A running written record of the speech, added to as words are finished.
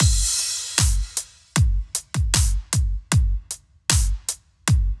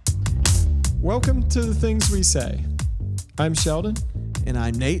Welcome to The Things We Say. I'm Sheldon. And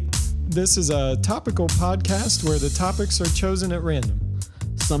I'm Nate. This is a topical podcast where the topics are chosen at random.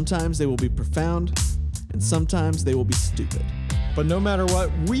 Sometimes they will be profound, and sometimes they will be stupid. But no matter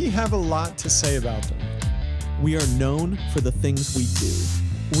what, we have a lot to say about them. We are known for the things we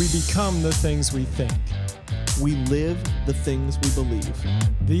do. We become the things we think. We live the things we believe.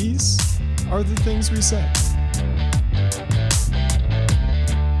 These are the things we say.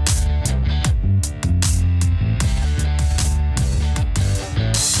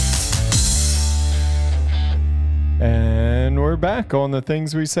 And we're back on The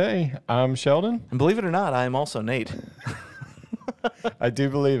Things We Say. I'm Sheldon. And believe it or not, I am also Nate. I do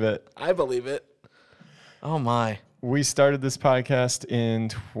believe it. I believe it. Oh, my. We started this podcast in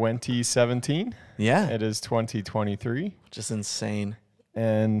 2017. Yeah. It is 2023. Just insane.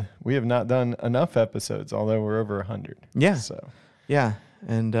 And we have not done enough episodes, although we're over 100. Yeah. So Yeah.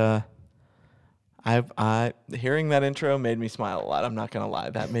 And I hearing that intro made me smile a lot. I'm not going to lie.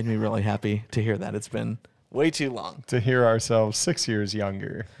 That made me really happy to hear that. It's been way too long. to hear ourselves 6 years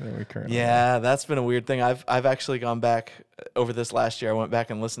younger than we currently are. Yeah, that's been a weird thing. I've actually gone back over this last year. I went back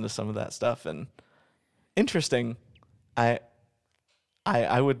and listened to some of that stuff, and interesting. I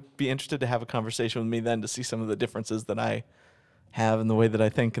would be interested to have a conversation with me then to see some of the differences that I have in the way that I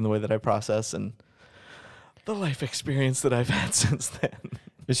think and the way that I process and the life experience that I've had since then.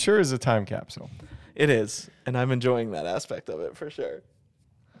 It sure is a time capsule. It is, and I'm enjoying that aspect of it for sure.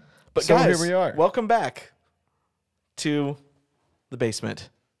 But So guys, here we are. Welcome back to the basement,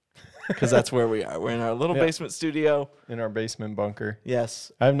 because that's where we are. We're in our little Yep. basement studio. In our basement bunker.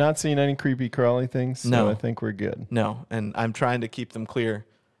 Yes. I have not seen any creepy crawly things, so No. I think we're good. No, and I'm trying to keep them clear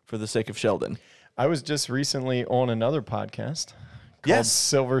for the sake of Sheldon. I was just recently on another podcast called Yes.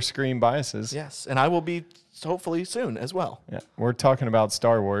 Silver Screen Biases. Yes, and I will be hopefully soon as well. Yeah. We're talking about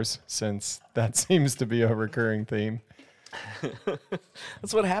Star Wars, since that seems to be a recurring theme.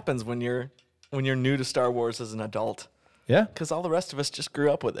 That's what happens when you're new to Star Wars as an adult, Yeah. because all the rest of us just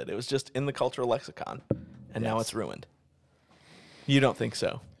grew up with it. It was just in the cultural lexicon, and now Yes. it's ruined. You don't think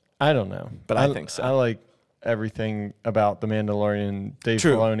so? I don't know. But I think so. I like everything about The Mandalorian, Dave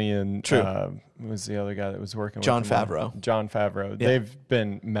True. Filoni, and True. Who was the other guy that was working Jon with him? Favreau. Jon Favreau. Yeah. They've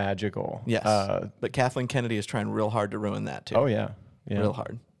been magical. Yes. But Kathleen Kennedy is trying real hard to ruin that too. Oh, yeah. Yeah. Real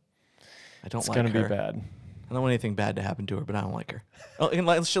hard. I don't It's like going to her. be bad. I don't want anything bad to happen to her, but I don't like her.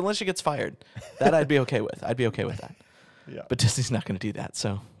 Unless she gets fired. That I'd be okay with. I'd be okay with that. Yeah. But Disney's not going to do that,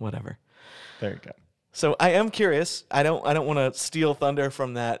 so whatever. There you go. So I am curious. I don't want to steal thunder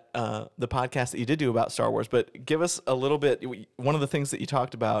from that the podcast that you did do about Star Wars, but give us a little bit. One of the things that you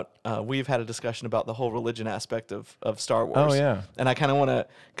talked about, we've had a discussion about the whole religion aspect of Star Wars. Oh, yeah. And I kind of want to,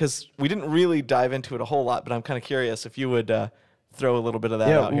 because we didn't really dive into it a whole lot, but I'm kind of curious if you would throw a little bit of that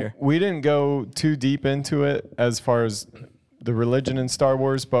out here. We didn't go too deep into it as far as the religion in Star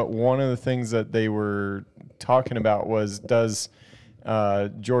Wars, but one of the things that they were talking about was, does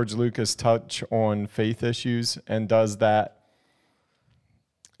George Lucas touch on faith issues, and does that,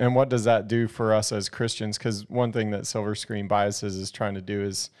 and what does that do for us as Christians? Because one thing that Silver Screen Biases is trying to do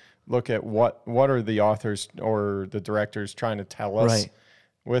is look at what are the authors or the directors trying to tell us Right.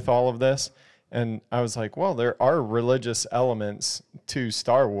 with all of this. And I was like, well, there are religious elements to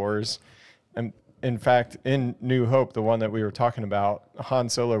Star Wars. And in fact, in New Hope, the one that we were talking about, Han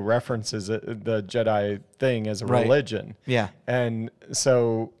Solo references it, the Jedi thing as a Right. religion. Yeah. And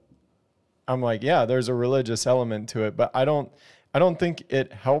so I'm like, yeah, there's a religious element to it, but I don't think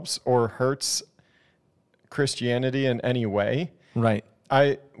it helps or hurts Christianity in any way. Right.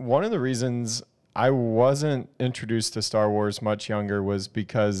 One of the reasons I wasn't introduced to Star Wars much younger was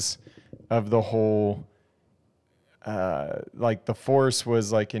because of the whole like the Force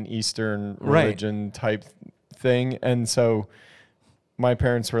was like an Eastern Right. religion type thing. And so my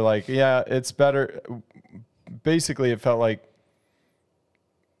parents were like, yeah, it's better. Basically, it felt like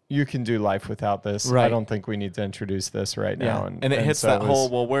you can do life without this. I Right. don't think we need to introduce this right now. And it hits so that it whole,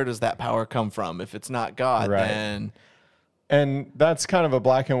 was- well, where does that power come from? If it's not God, Right. then... And that's kind of a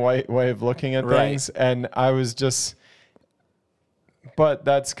black and white way of looking at Right. things. And I was just, but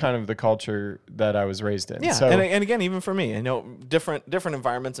that's kind of the culture that I was raised in. Yeah, So, and again, even for me, I know different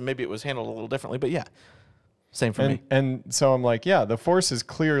environments, and maybe it was handled a little differently, but yeah, same for me. and so I'm like, yeah, the Force is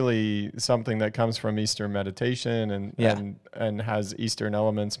clearly something that comes from Eastern meditation and has Eastern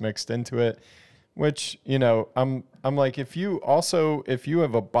elements mixed into it, which, you know, I'm like, if you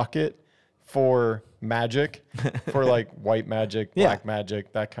have a bucket for magic, for like white magic, Yeah. black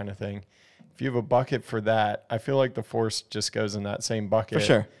magic, that kind of thing. If you have a bucket for that, I feel like the Force just goes in that same bucket. For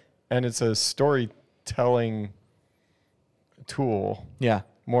sure. And it's a storytelling tool. Yeah.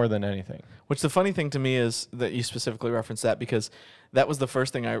 more than anything. Which the funny thing to me is that you specifically referenced that, because that was the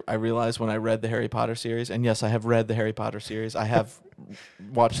first thing I realized when I read the Harry Potter series. And yes, I have read the Harry Potter series. I have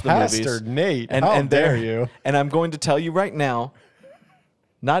watched the Pastor movies. Nate, how dare you? And I'm going to tell you right now,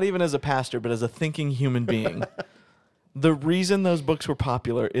 not even as a pastor, but as a thinking human being, the reason those books were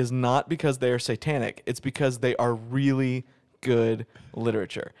popular is not because they are satanic. It's because they are really good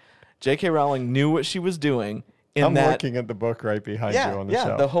literature. J.K. Rowling knew what she was doing. I'm looking at the book right behind you on the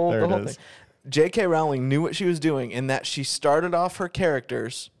shelf. The whole thing. J.K. Rowling knew what she was doing in that she started off her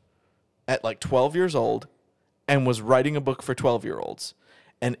characters at like 12 years old and was writing a book for 12-year-olds.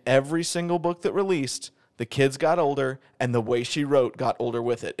 And every single book that released, the kids got older, and the way she wrote got older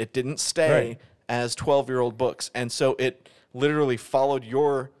with it. It didn't stay as 12-year-old books. And so it literally followed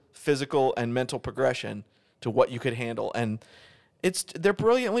your physical and mental progression to what you could handle. And they're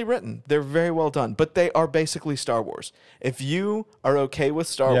brilliantly written. They're very well done, but they are basically Star Wars. If you are okay with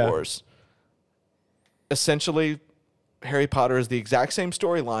Star Wars, essentially Harry Potter is the exact same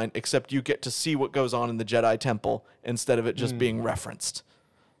storyline, except you get to see what goes on in the Jedi Temple instead of it just being referenced.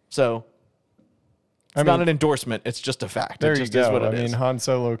 So it's not an endorsement. It's just a fact. There it just you go. Is what it I mean, is. Han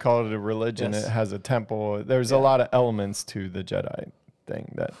Solo called it a religion. Yes. It has a temple. There's a lot of elements to the Jedi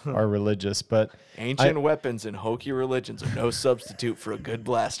thing that are religious, but Ancient weapons and hokey religions are no substitute for a good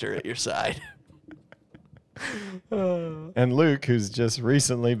blaster at your side. And Luke, who's just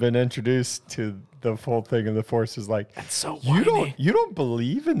recently been introduced to the full thing of the Force, is like, That's so you whiny. don't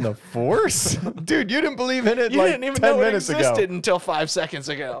believe in the Force, dude? You didn't believe in it You like didn't even 10 know it minutes existed ago. until 5 seconds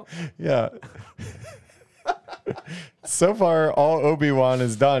ago. Yeah. So far, all Obi-Wan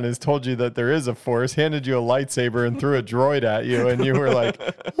has done is told you that there is a Force, handed you a lightsaber, and threw a droid at you, and you were like,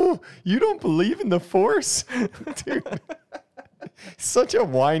 oh, you don't believe in the Force? Dude. Such a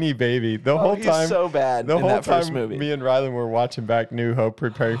whiny baby. The whole he's time, so bad The in whole that time, first movie. me and Rylan were watching back New Hope,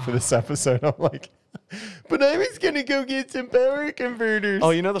 preparing for this episode. I'm like, but I was gonna go get some power converters.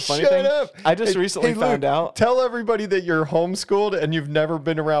 Oh, you know the funny Shut thing? up. I just Hey, recently Luke, found out. Tell everybody that you're homeschooled and you've never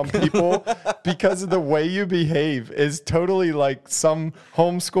been around people because of the way you behave is totally like some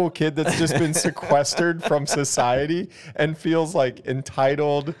homeschool kid that's just been sequestered from society and feels like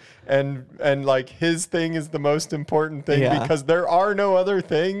entitled and like his thing is the most important thing because there are no other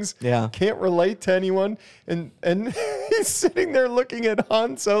things. Yeah. Can't relate to anyone. And he's sitting there looking at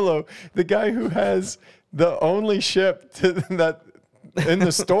Han Solo, the guy who has the only ship that in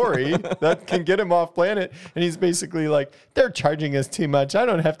the story that can get him off planet. And he's basically like, they're charging us too much. I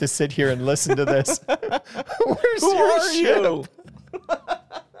don't have to sit here and listen to this. Where's Who your are ship? you?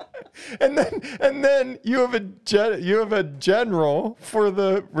 And then you have a general for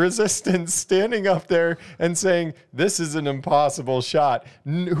the resistance standing up there and saying, this is an impossible shot.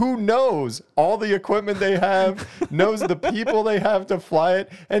 Who knows all the equipment they have, knows the people they have to fly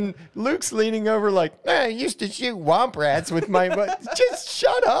it. And Luke's leaning over like, I used to shoot womp rats with my butt. Just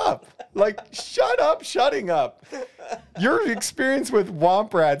shut up. Like, shut up, shutting up. Your experience with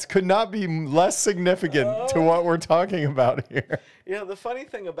womp rats could not be less significant to what we're talking about here. Yeah, the funny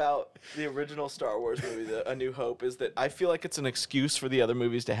thing about the original Star Wars movie, A New Hope, is that I feel like it's an excuse for the other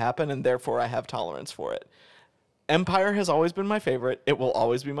movies to happen, and therefore I have tolerance for it. Empire has always been my favorite. It will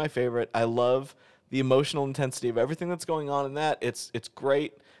always be my favorite. I love the emotional intensity of everything that's going on in that. It's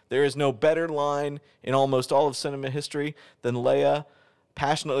great. There is no better line in almost all of cinema history than Leia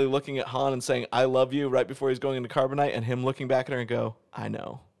passionately looking at Han and saying, I love you, right before he's going into carbonite, and him looking back at her and go, I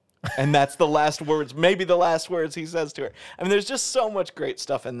know. And that's the last words, maybe the last words he says to her. I mean, there's just so much great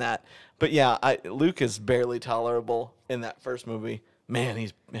stuff in that. But yeah, Luke is barely tolerable in that first movie. Man,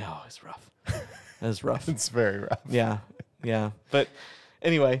 it's rough. It's rough. It's very rough. Yeah. But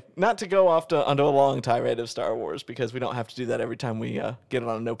anyway, not to go off onto a long tirade of Star Wars, because we don't have to do that every time we get it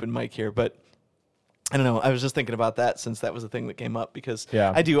on an open mic here. But I don't know. I was just thinking about that since that was a thing that came up, because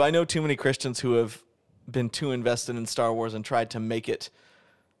I know too many Christians who have been too invested in Star Wars and tried to make it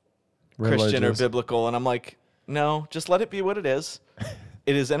Christian or biblical, and I'm like, no, just let it be what it is.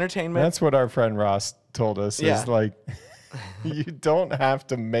 It is entertainment. That's what our friend Ross told us. Yeah. Is like, you don't have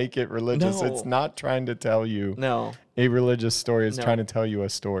to make it religious. No. It's not trying to tell you a religious story. It's trying to tell you a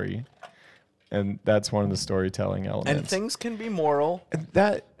story, and that's one of the storytelling elements. And things can be moral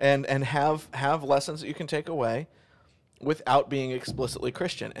and have lessons that you can take away without being explicitly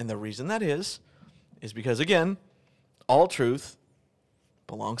Christian. And the reason that is because, again, all truth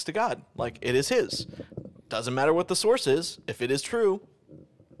belongs to God. Like, it is his. Doesn't matter what the source is. If it is true,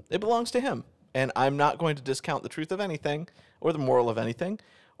 it belongs to him. And I'm not going to discount the truth of anything or the moral of anything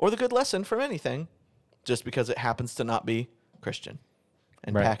or the good lesson from anything just because it happens to not be Christian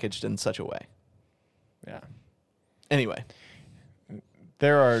and packaged in such a way. Yeah. Anyway.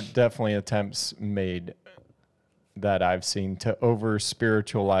 There are definitely attempts made that I've seen to over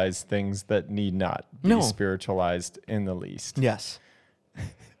spiritualize things that need not be spiritualized in the least. Yes.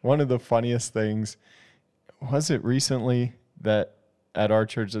 One of the funniest things, was it recently that at our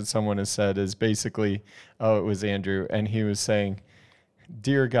church that someone has said is basically, oh, it was Andrew, and he was saying,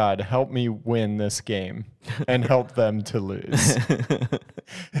 "Dear God, help me win this game and help them to lose."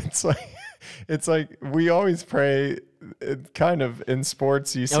 It's like we always pray. It kind of in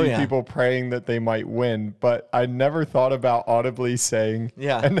sports, you see people praying that they might win, but I never thought about audibly saying,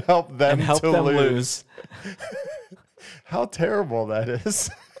 and help them to lose. How terrible that is.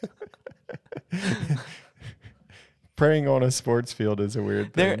 Praying on a sports field is a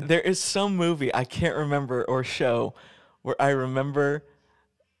weird thing. There is some movie, I can't remember, or show where I remember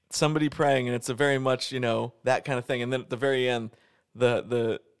somebody praying, and it's a very much, that kind of thing. And then at the very end,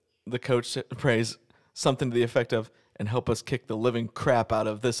 the coach prays something to the effect of, "And help us kick the living crap out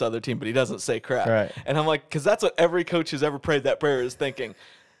of this other team," but he doesn't say crap. Right. And I'm like, because that's what every coach who's ever prayed that prayer is thinking.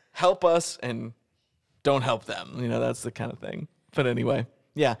 Help us and don't help them. That's the kind of thing. But anyway,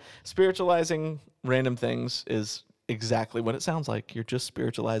 yeah, spiritualizing random things is exactly what it sounds like. You're just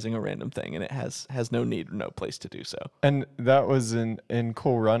spiritualizing a random thing, and it has no need or no place to do so. And that was in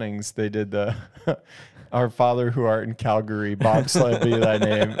Cool Runnings. They did the "Our Father who art in Calgary, bobsled be thy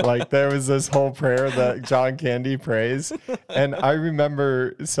name." Like there was this whole prayer that John Candy prays, and I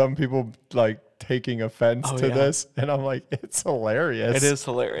remember some people like taking offense to this, and I'm like, it's hilarious. It is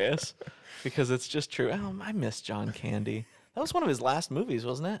hilarious because it's just true. Oh, I miss John Candy. That was one of his last movies,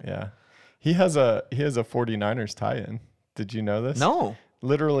 wasn't it? Yeah. He has a 49ers tie-in. Did you know this? No.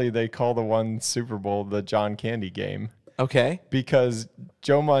 Literally, they call the one Super Bowl the John Candy game. Okay. Because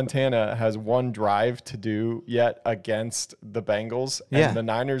Joe Montana has one drive to do yet against the Bengals. And the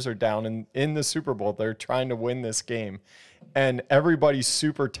Niners are down in the Super Bowl. They're trying to win this game. And everybody's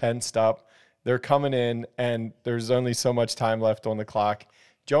super tensed up. They're coming in, and there's only so much time left on the clock.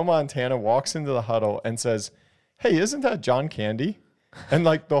 Joe Montana walks into the huddle and says, "Hey, isn't that John Candy?" And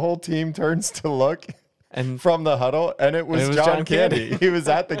like the whole team turns to look and from the huddle, and it was John Candy. He was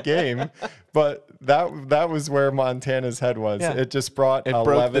at the game, but that was where Montana's head was. Yeah. It just brought a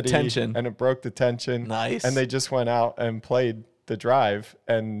levity, the tension, and it broke the tension. Nice. And they just went out and played the drive,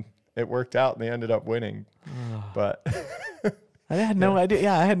 and it worked out, and they ended up winning. But I had no idea.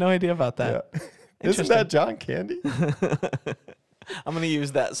 Yeah, I had no idea about that. Yeah. Isn't that John Candy? I'm going to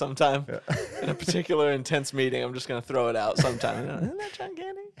use that sometime in a particular intense meeting. I'm just going to throw it out sometime. Isn't that John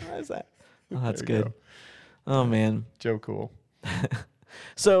Candy? What is that? Oh, that's good. Go. Oh, man. Joe Cool.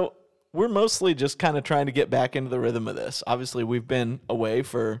 So we're mostly just kind of trying to get back into the rhythm of this. Obviously, we've been away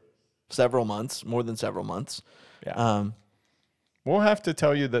for several months, more than several months. Yeah. We'll have to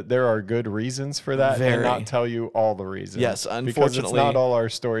tell you that there are good reasons for that and not tell you all the reasons. Yes, unfortunately. Because it's not all our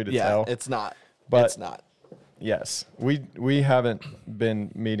story to tell. Yeah, it's not. But it's not. Yes, we haven't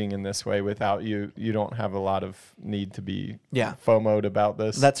been meeting in this way without you. You don't have a lot of need to be FOMO'd about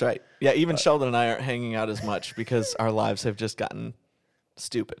this. That's right. Yeah, even Sheldon and I aren't hanging out as much because our lives have just gotten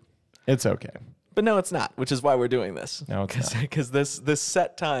stupid. It's okay. But no, it's not, which is why we're doing this. No, it's not. Because this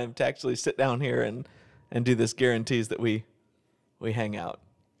set time to actually sit down here and do this guarantees that we hang out.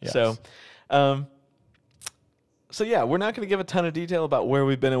 Yes. So yeah, we're not going to give a ton of detail about where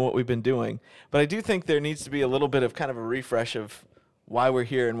we've been and what we've been doing, but I do think there needs to be a little bit of kind of a refresh of why we're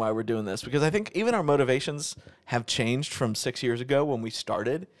here and why we're doing this, because I think even our motivations have changed from 6 years ago when we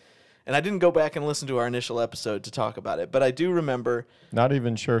started. And I didn't go back and listen to our initial episode to talk about it, but I do remember. Not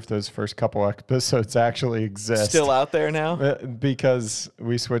even sure if those first couple episodes actually exist. Still out there now? Because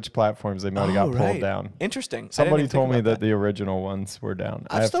we switched platforms. They might have got pulled down. Interesting. Somebody told me that the original ones were down.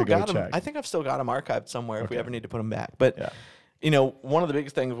 I have to go check. I think I've still got them archived somewhere if we ever need to put them back. But, one of the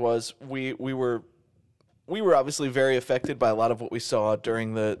biggest things was we were obviously very affected by a lot of what we saw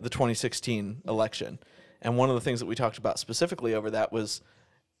during the 2016 election. And one of the things that we talked about specifically over that was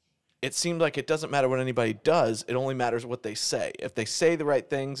it seemed like it doesn't matter what anybody does. It only matters what they say. If they say the right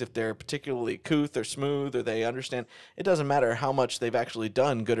things, if they're particularly couth or smooth or they understand, it doesn't matter how much they've actually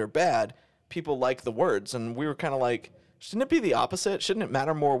done, good or bad. People like the words. And we were kind of like, shouldn't it be the opposite? Shouldn't it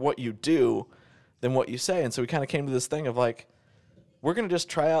matter more what you do than what you say? And so we kind of came to this thing of like, we're going to just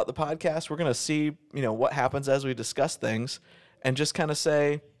try out the podcast. We're going to see, what happens as we discuss things and just kind of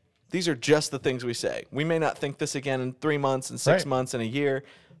say, these are just the things we say. We may not think this again in 3 months and 6 months and a year,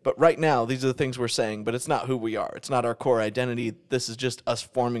 but right now, these are the things we're saying, but it's not who we are. It's not our core identity. This is just us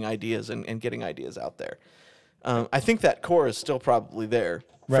forming ideas and getting ideas out there. I think that core is still probably there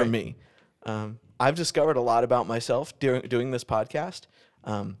for me. I've discovered a lot about myself doing this podcast.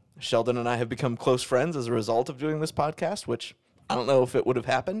 Sheldon and I have become close friends as a result of doing this podcast, which I don't know if it would have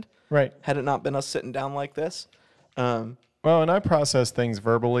happened Right. had it not been us sitting down like this. Well, and I process things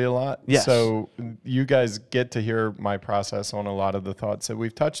verbally a lot. Yes. So you guys get to hear my process on a lot of the thoughts that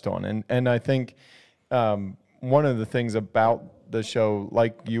we've touched on. And I think one of the things about the show,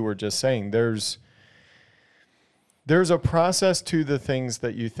 like you were just saying, there's a process to the things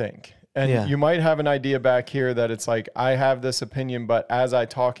that you think. And you might have an idea back here that it's like, I have this opinion, but as I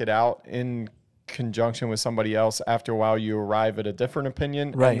talk it out in conjunction with somebody else, after a while you arrive at a different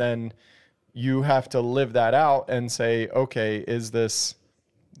opinion. Right. And then you have to live that out and say, okay, does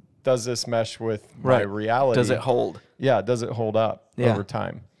this mesh with my reality? Does it hold? Yeah, does it hold up over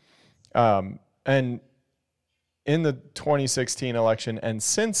time? And in the 2016 election and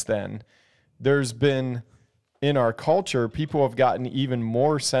since then, there's been, in our culture, people have gotten even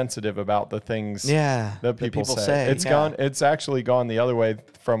more sensitive about the things that people say. It's actually gone the other way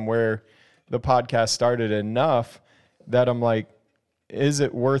from where the podcast started enough that I'm like, is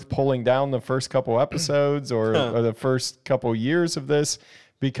it worth pulling down the first couple episodes or the first couple years of this?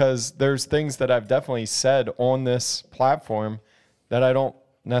 Because there's things that I've definitely said on this platform that I don't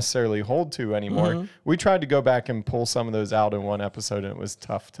necessarily hold to anymore. We tried to go back and pull some of those out in one episode, and it was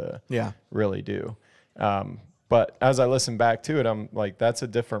tough to really do. But as I listen back to it, I'm like, that's a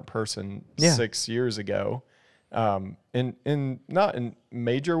different person 6 years ago. In not in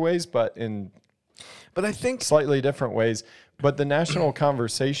major ways, but I think slightly different ways. But the national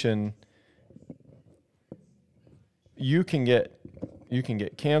conversation, you can get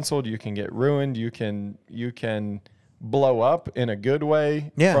canceled, you can get ruined, you can blow up in a good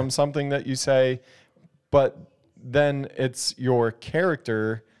way from something that you say, but then it's your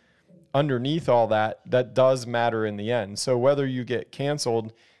character underneath all that does matter in the end. So whether you get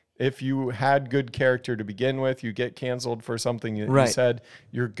canceled, if you had good character to begin with, you get canceled for something that you said,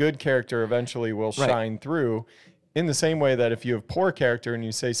 your good character eventually will shine through. In the same way that if you have poor character and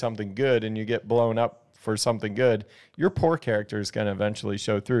you say something good and you get blown up for something good, your poor character is going to eventually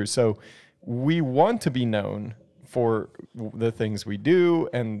show through. So we want to be known for the things we do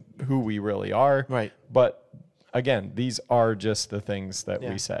and who we really are. Right. But again, these are just the things that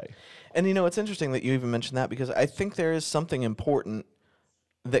we say. And it's interesting that you even mentioned that, because I think there is something important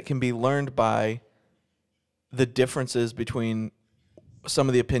that can be learned by the differences between some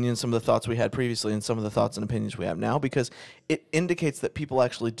of the opinions, some of the thoughts we had previously, and some of the thoughts and opinions we have now, because it indicates that people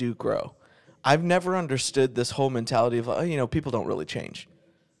actually do grow. I've never understood this whole mentality of, people don't really change.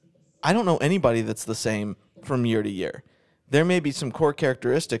 I don't know anybody that's the same from year to year. There may be some core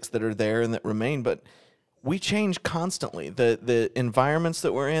characteristics that are there and that remain, but we change constantly. The environments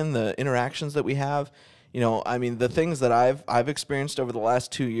that we're in, the interactions that we have, the things that I've experienced over the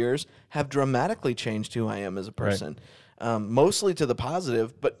last 2 years have dramatically changed who I am as a person. Mostly to the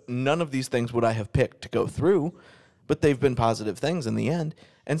positive, but none of these things would I have picked to go through, but they've been positive things in the end.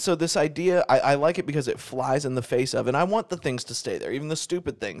 And so this idea, I like it because it flies in the face of, and I want the things to stay there, even the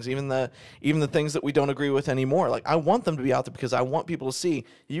stupid things, even the things that we don't agree with anymore. Like, I want them to be out there because I want people to see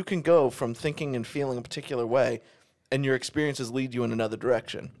you can go from thinking and feeling a particular way, and your experiences lead you in another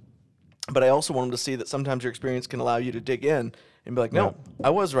direction. But I also want them to see that sometimes your experience can allow you to dig in and be like, no,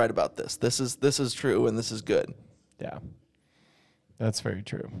 I was right about this. This is true, and this is good. Yeah, that's very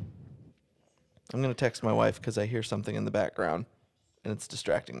true. I'm going to text my wife because I hear something in the background, and it's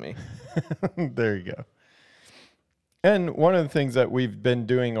distracting me. There you go. And one of the things that we've been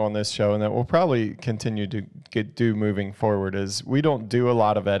doing on this show, and that we'll probably continue to do moving forward, is we don't do a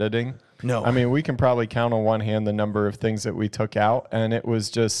lot of editing. No. I mean, we can probably count on one hand the number of things that we took out, and it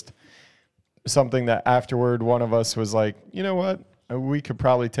was just something that afterward one of us was like, you know what? We could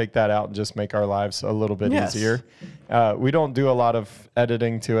probably take that out and just make our lives a little bit easier. We don't do a lot of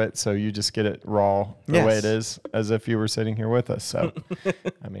editing to it, so you just get it raw the way it is, as if you were sitting here with us. So,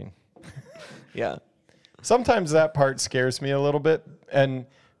 I mean, sometimes that part scares me a little bit. And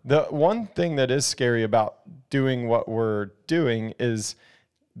the one thing that is scary about doing what we're doing is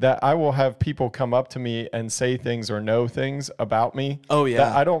that I will have people come up to me and say things or know things about me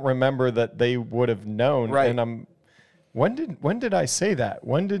that I don't remember that they would have known. Right. And when did I say that?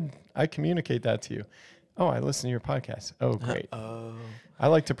 When did I communicate that to you? Oh, I listen to your podcast. Oh, great. I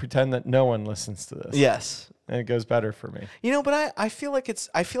like to pretend that no one listens to this. Yes. And it goes better for me. But I feel like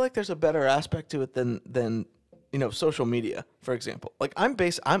there's a better aspect to it than social media, for example. Like, I'm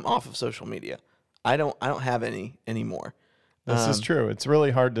off of social media. I don't have any anymore. This is true. It's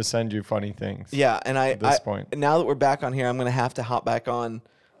really hard to send you funny things. Yeah, and at this point. Now that we're back on here, I'm going to have to hop back on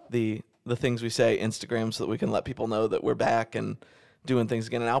the things we say, Instagram, so that we can let people know that we're back and doing things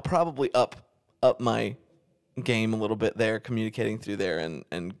again. And I'll probably up my game a little bit there, communicating through there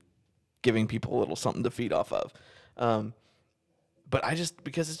and giving people a little something to feed off of. but I just,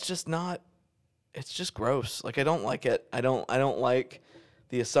 because it's just not, it's just gross. Like, I don't like it. I don't like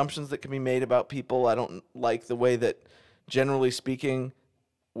the assumptions that can be made about people. I don't like the way that, generally speaking,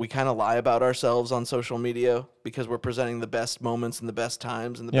 we kind of lie about ourselves on social media because we're presenting the best moments and the best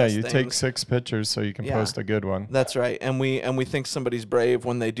times and the best you things. take 6 pictures so you can post a good one. That's right. And we think somebody's brave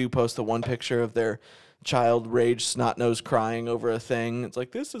when they do post the one picture of their child rage snot nose crying over a thing. It's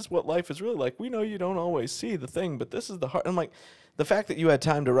like, this is what life is really like. We know you don't always see the thing, but this is the heart. I'm like, the fact that you had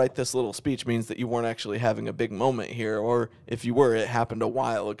time to write this little speech means that you weren't actually having a big moment here, or if you were, it happened a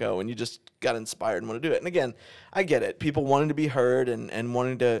while ago and you just got inspired and want to do it. And again, I get it. People wanting to be heard and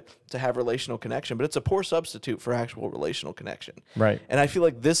wanting to have relational connection, but it's a poor substitute for actual relational connection. Right. And I feel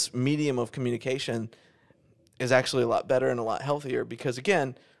like this medium of communication is actually a lot better and a lot healthier because,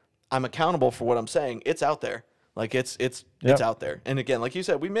 again, I'm accountable for what I'm saying. It's out there. Like, it's out there. And again, like you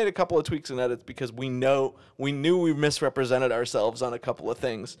said, we made a couple of tweaks and edits because we knew we misrepresented ourselves on a couple of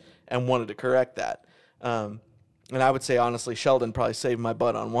things and wanted to correct that. And I would say, honestly, Sheldon probably saved my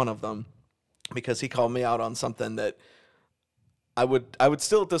butt on one of them because he called me out on something that I would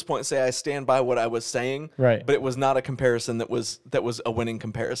still at this point say I stand by what I was saying. Right. But it was not a comparison that was a winning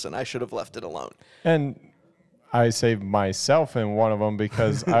comparison. I should have left it alone. And I saved myself in one of them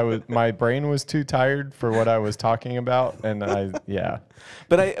because my brain was too tired for what I was talking about, and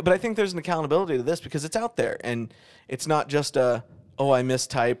But I think there's an accountability to this because it's out there, and it's not just I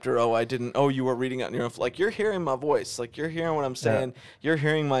mistyped, or you were reading it on your own. Like, you're hearing my voice, like, you're hearing what I'm saying, you're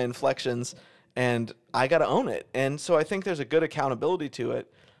hearing my inflections, and I got to own it. And so I think there's a good accountability to it,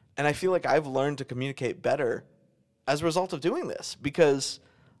 and I feel like I've learned to communicate better as a result of doing this because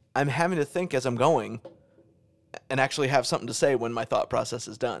I'm having to think as I'm going and actually have something to say when my thought process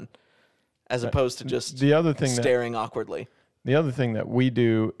is done, as opposed to just staring awkwardly. The other thing that we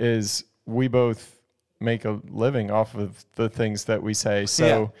do is we both make a living off of the things that we say.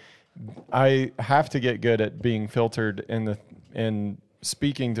 So I have to get good at being filtered in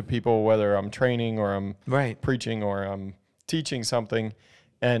speaking to people, whether I'm training or I'm preaching or I'm teaching something,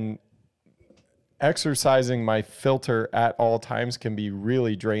 and exercising my filter at all times can be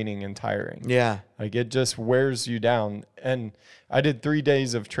really draining and tiring. Yeah. Like, it just wears you down. And I did 3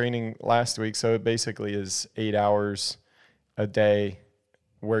 days of training last week. So it basically is 8 hours a day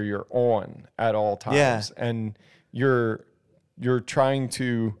where you're on at all times. Yeah. And you're trying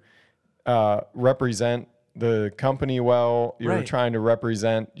to represent the company well. You're trying to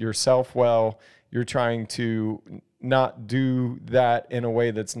represent yourself well. You're trying to not do that in a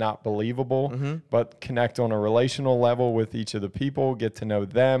way that's not believable, but connect on a relational level with each of the people, get to know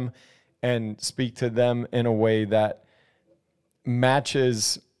them, and speak to them in a way that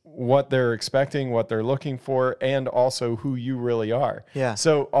matches what they're expecting, what they're looking for, and also who you really are. Yeah.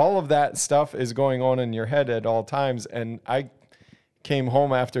 So all of that stuff is going on in your head at all times. And I came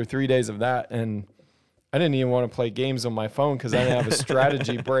home after 3 days of that, and I didn't even want to play games on my phone because I didn't have a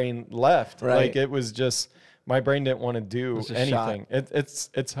strategy brain left. Right. Like, it was just, my brain didn't want to do anything.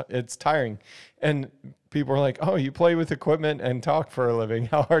 It's tiring. And people are like, "Oh, you play with equipment and talk for a living.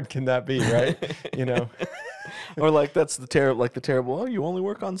 How hard can that be?" Right? You know. Or like, that's the terrible, "Oh, you only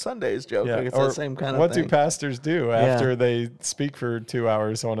work on Sundays" joke. Yeah. Like, it's or the same kind of what thing. do pastors do after they speak for 2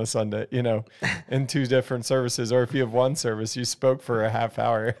 hours on a Sunday, in 2 different services? Or if you have one service, you spoke for a half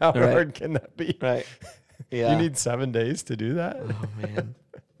hour. How hard can that be? Right. Yeah. You need 7 days to do that? Oh, man.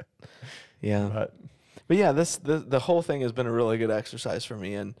 Yeah. But yeah, the whole thing has been a really good exercise for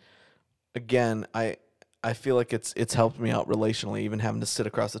me. And again, I feel like it's helped me out relationally, even having to sit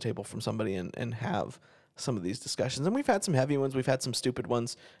across the table from somebody and have some of these discussions. And we've had some heavy ones, we've had some stupid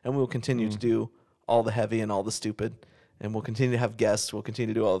ones, and we'll continue to do all the heavy and all the stupid. And we'll continue to have guests, we'll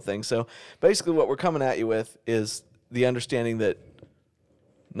continue to do all the things. So basically what we're coming at you with is the understanding that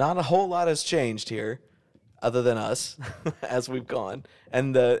not a whole lot has changed here, other than us, as we've gone,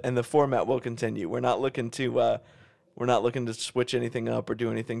 and the format will continue. We're not looking to switch anything up or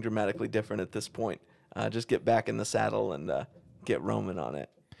do anything dramatically different at this point. Just get back in the saddle and get roaming on it.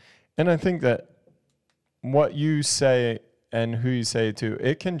 And I think that what you say and who you say it to,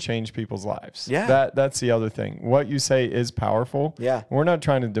 it can change people's lives. Yeah. That's the other thing. What you say is powerful. Yeah. We're not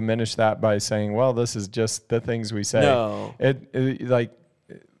trying to diminish that by saying, well, this is just the things we say. No. It like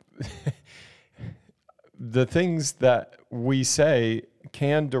the things that we say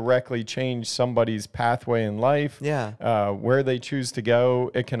can directly change somebody's pathway in life. Yeah. Where they choose to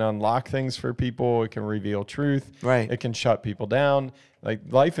go. It can unlock things for people. It can reveal truth. Right. It can shut people down. Like,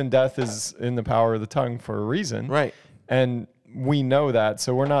 life and death is in the power of the tongue for a reason. Right. And we know that.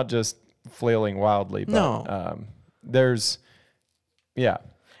 So we're not just flailing wildly. But, No. there's, yeah.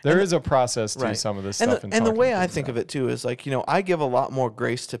 There is a process to Right. some of this And stuff. the way I think of it too is like, I give a lot more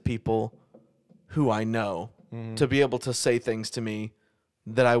grace to people who I know to be able to say things to me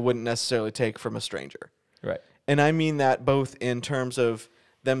that I wouldn't necessarily take from a stranger. Right. And I mean that both in terms of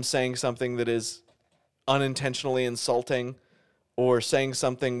them saying something that is unintentionally insulting or saying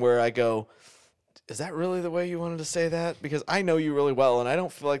something where I go, is that really the way you wanted to say that? Because I know you really well and I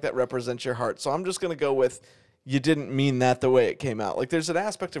don't feel like that represents your heart. So I'm just going to go with, you didn't mean that the way it came out. Like there's an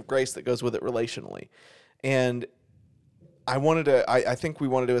aspect of grace that goes with it relationally. And I think we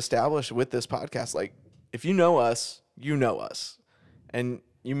wanted to establish with this podcast, like, if you know us, you know us. And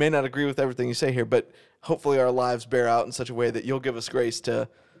you may not agree with everything you say here, but hopefully our lives bear out in such a way that you'll give us grace to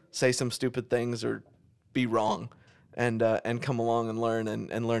say some stupid things or be wrong and come along and learn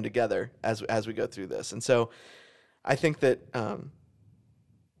and learn together as we go through this. And so I think that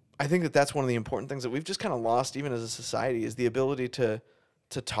that's one of the important things that we've just kind of lost even as a society is the ability to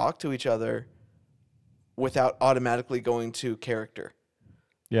talk to each other without automatically going to character.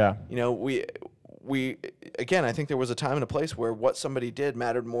 Yeah. We again, I think there was a time and a place where what somebody did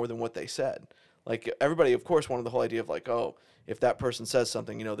mattered more than what they said. Like everybody, of course, wanted the whole idea of like, oh, if that person says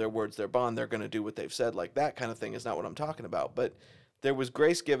something, their words, their bond, they're going to do what they've said. Like that kind of thing is not what I'm talking about. But there was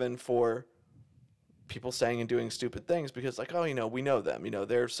grace given for people saying and doing stupid things because like, oh, we know them.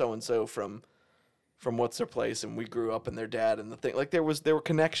 They're so-and-so from what's their place and we grew up in their dad and the thing. Like there were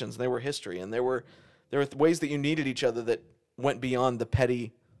connections, and there were history, and there were ways that you needed each other that went beyond the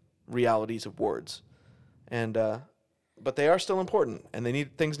petty realities of words. And but they are still important, and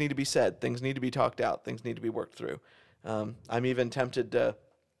things need to be said, things need to be talked out, things need to be worked through. I'm even tempted to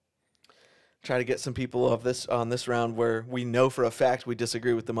try to get some people on this round where we know for a fact we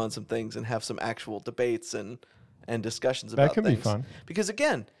disagree with them on some things and have some actual debates and discussions about things. That could be fun. Because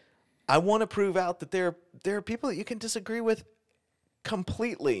again, I want to prove out that there are people that you can disagree with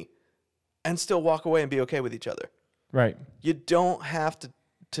completely and still walk away and be okay with each other. Right. You don't have to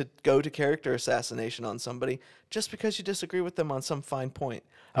go to character assassination on somebody just because you disagree with them on some fine point.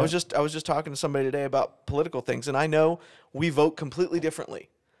 Yeah. I was just talking to somebody today about political things, and I know we vote completely differently.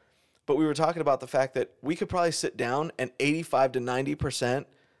 But we were talking about the fact that we could probably sit down and 85 to 90%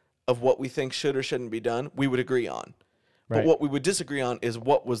 of what we think should or shouldn't be done, we would agree on. Right. But what we would disagree on is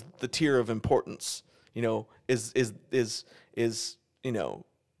what was the tier of importance. Is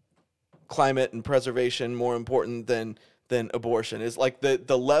climate and preservation more important than abortion? Is like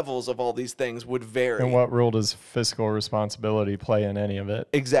the levels of all these things would vary. And what role does fiscal responsibility play in any of it?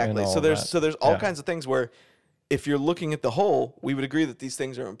 Exactly. So there's all kinds of things where if you're looking at the whole, we would agree that these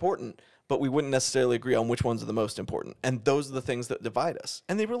things are important, but we wouldn't necessarily agree on which ones are the most important. And those are the things that divide us.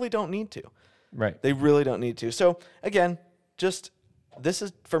 And they really don't need to. Right. They really don't need to. So again, this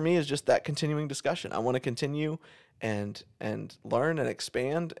is for me is just that continuing discussion. I want to continue and learn and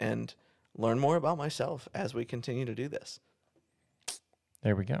expand and learn more about myself as we continue to do this.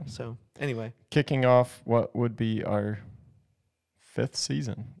 There we go. So anyway, kicking off what would be our 5th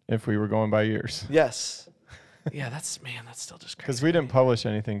season if we were going by years. Yes. Yeah, that's still just crazy. Because we didn't publish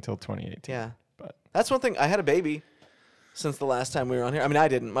anything till 2018. Yeah. But that's one thing. I had a baby since the last time we were on here. I mean, I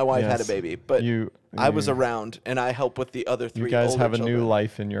didn't. My wife had a baby, but I was around and I helped with the other 3 You guys older have a children. new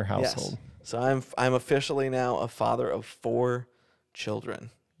life in your household. Yes. So I'm officially now a father of 4 children.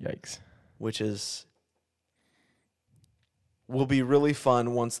 Yikes. Which will be really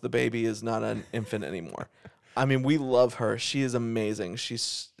fun once the baby is not an infant anymore. I mean, we love her. She is amazing.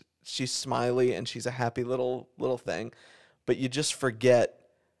 She's smiley and she's a happy little thing. But you just forget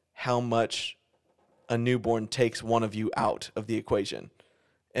how much a newborn takes one of you out of the equation.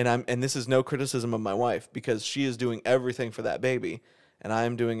 And this is no criticism of my wife because she is doing everything for that baby and I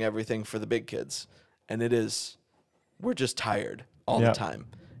am doing everything for the big kids. And we're just tired all the time.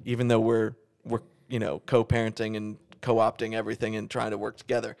 Even though we're co-parenting and co-opting everything and trying to work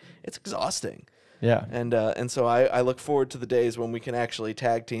together, it's exhausting. Yeah. And so I look forward to the days when we can actually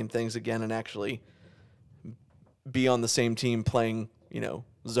tag team things again and actually be on the same team playing,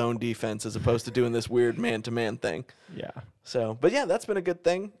 zone defense as opposed to doing this weird man-to-man thing. Yeah. So, but yeah, that's been a good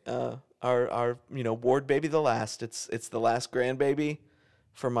thing. Our Ward baby the last. It's the last grandbaby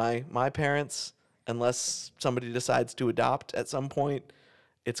for my parents, unless somebody decides to adopt at some point.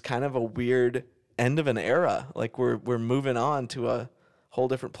 It's kind of a weird end of an era. Like we're moving on to a whole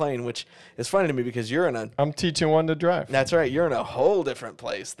different plane, which is funny to me because I'm teaching one to drive. That's right. You're in a whole different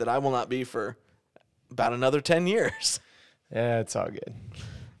place that I will not be for about another 10 years. Yeah, it's all good.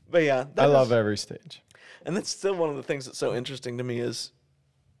 But yeah, I love every stage. And that's still one of the things that's so interesting to me is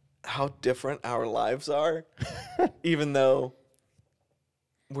how different our lives are, even though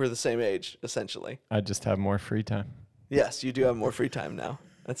we're the same age, essentially. I just have more free time. Yes, you do have more free time now.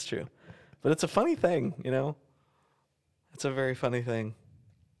 That's true. But it's a funny thing, you know? It's a very funny thing.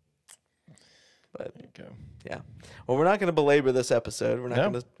 But There you go. yeah. Well, we're not going to belabor this episode. We're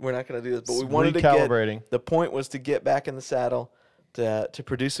not going to do this. But we wanted to recalibrating. the point was to get back in the saddle, to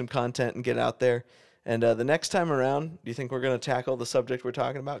produce some content and get out there. And the next time around, do you think we're going to tackle the subject we're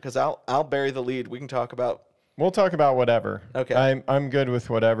talking about? Because I'll bury the lead. We can talk about. We'll talk about whatever. Okay. I'm good with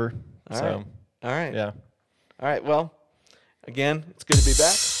whatever. All so right. All right. yeah. All right. Well, again, it's good to be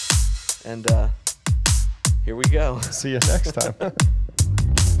back. And here we go. See you next time.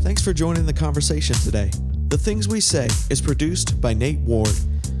 Thanks for joining the conversation today. The Things We Say is produced by Nate Ward.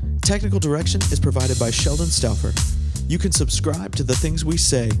 Technical direction is provided by Sheldon Stauffer. You can subscribe to The Things We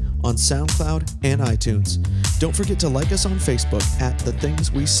Say on SoundCloud and iTunes. Don't forget to like us on Facebook at The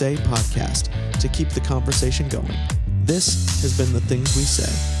Things We Say Podcast to keep the conversation going. This has been The Things We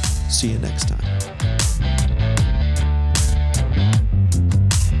Say. See you next time.